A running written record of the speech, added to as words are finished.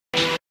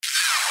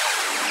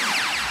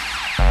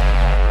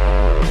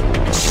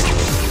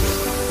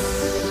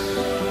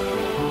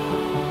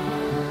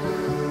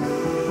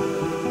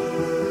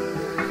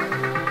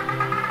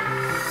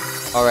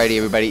Alrighty,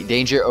 everybody.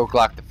 Danger,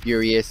 Oglok the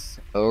Furious,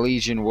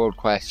 Legion World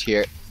Quest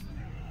here.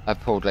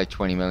 I've pulled like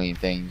 20 million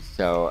things,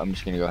 so I'm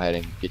just going to go ahead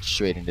and get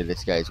straight into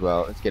this guy as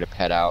well. Let's get a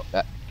pet out.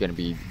 That's going to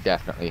be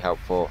definitely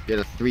helpful. Get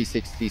a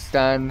 360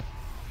 stun.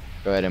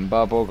 Go ahead and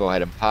bubble. Go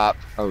ahead and pop.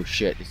 Oh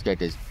shit, this guy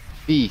does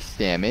beast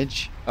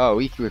damage. Oh,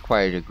 he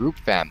required a group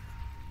fam.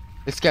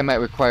 This guy might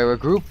require a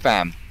group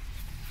fam.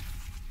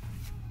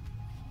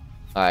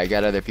 I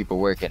got other people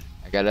working.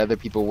 I got other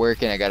people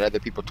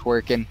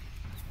twerking.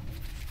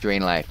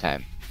 Drain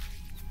lifetime.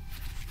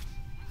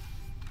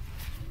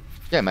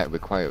 Yeah, I might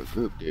require a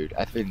group, dude.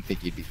 I didn't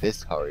think he'd be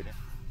this hard.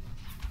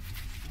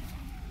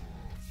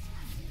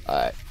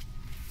 Alright.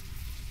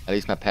 At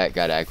least my pet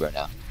got aggro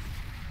now.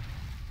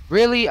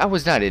 Really? I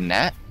was not in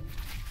that.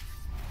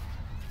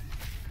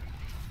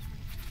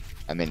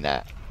 I'm in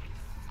that.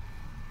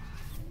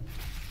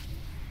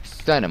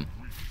 Stun him.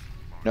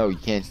 No, you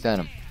can't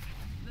stun him.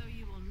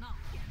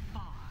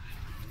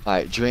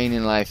 Alright,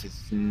 draining life is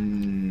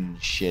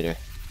shitter.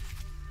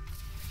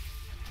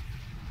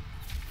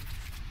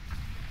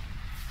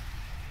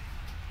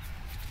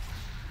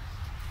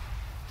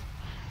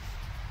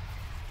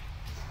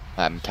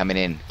 I'm coming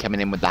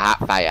in with the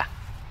hot fire.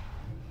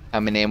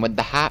 Coming in with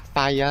the hot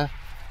fire.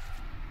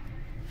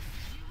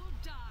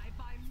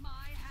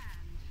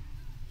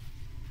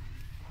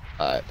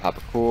 Alright, pop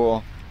a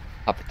cool,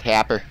 pop a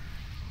tapper,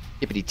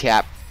 hippity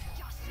tap.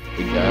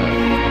 We go.